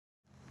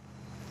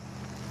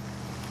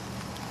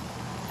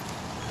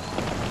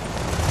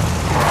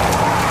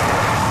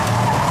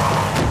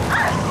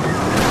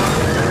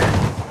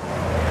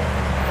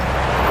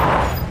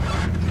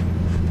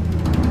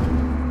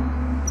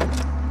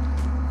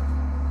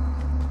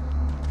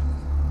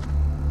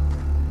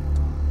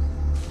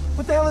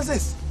What the hell is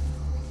this?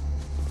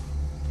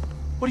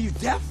 What are you,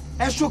 deaf?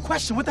 Ask you a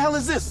question. What the hell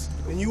is this?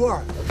 And you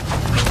are.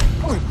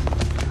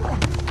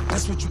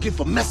 That's what you get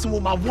for messing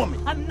with my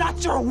woman. I'm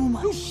not your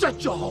woman. You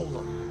shut your hole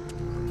up.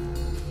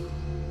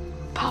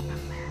 Pop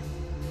him, man.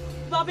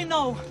 Bobby,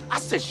 no. I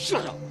said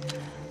shut up.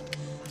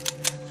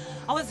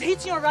 I was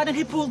hitching a ride and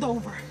he pulled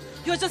over.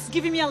 He was just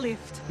giving me a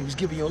lift. He was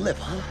giving you a lift,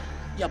 huh?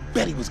 Yeah, I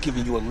bet he was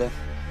giving you a lift.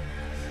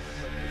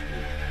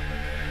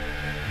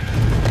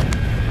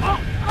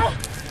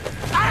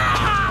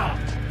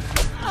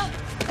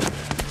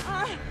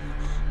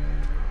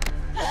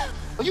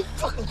 Are you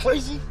fucking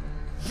crazy?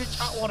 Bitch,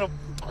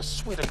 I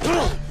swear to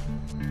God.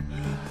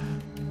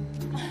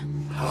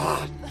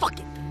 Fuck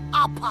it.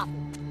 I'll pop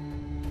him.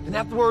 And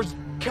afterwards,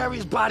 carry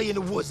his body in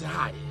the woods and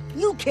hide it.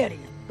 You carry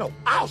him. No,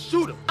 I'll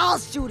shoot him. I'll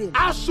shoot him.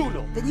 I'll shoot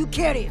him. Then you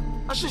carry him.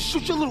 I should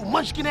shoot your little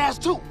munchkin ass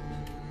too.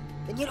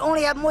 Then you'd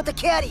only have more to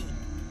carry.